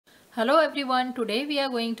Hello everyone, today we are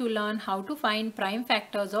going to learn how to find prime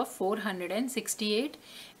factors of 468.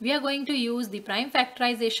 We are going to use the prime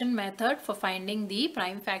factorization method for finding the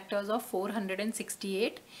prime factors of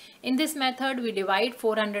 468. In this method, we divide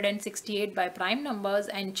 468 by prime numbers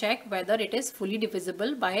and check whether it is fully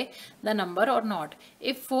divisible by the number or not.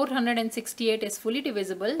 If 468 is fully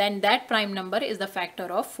divisible, then that prime number is the factor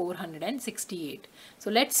of 468. So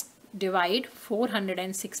let's divide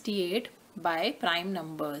 468 by prime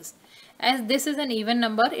numbers. As this is an even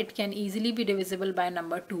number, it can easily be divisible by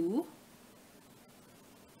number 2.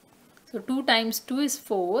 So 2 times 2 is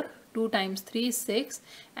 4, 2 times 3 is 6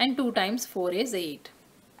 and 2 times 4 is 8.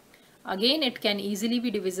 Again it can easily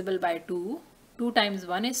be divisible by 2. 2 times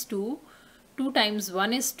 1 is 2, 2 times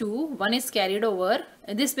 1 is 2, 1 is carried over,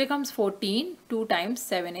 and this becomes 14, 2 times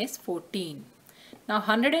 7 is 14. Now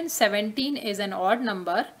 117 is an odd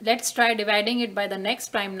number. Let's try dividing it by the next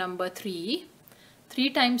prime number 3. 3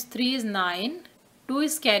 times 3 is 9. 2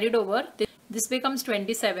 is carried over. This becomes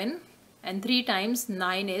 27 and 3 times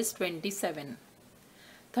 9 is 27.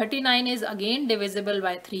 39 is again divisible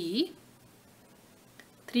by 3.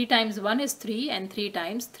 3 times 1 is 3 and 3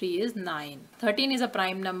 times 3 is 9. 13 is a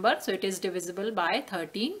prime number, so it is divisible by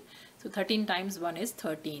 13. So 13 times 1 is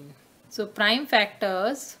 13. So prime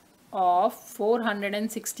factors of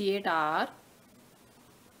 468 are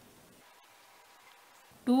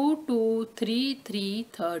 2, 2, 3, 3,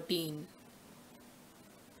 13.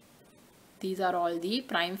 These are all the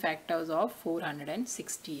prime factors of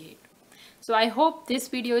 468. So I hope this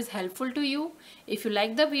video is helpful to you. If you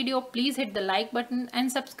like the video, please hit the like button and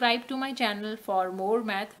subscribe to my channel for more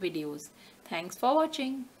math videos. Thanks for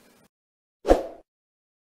watching.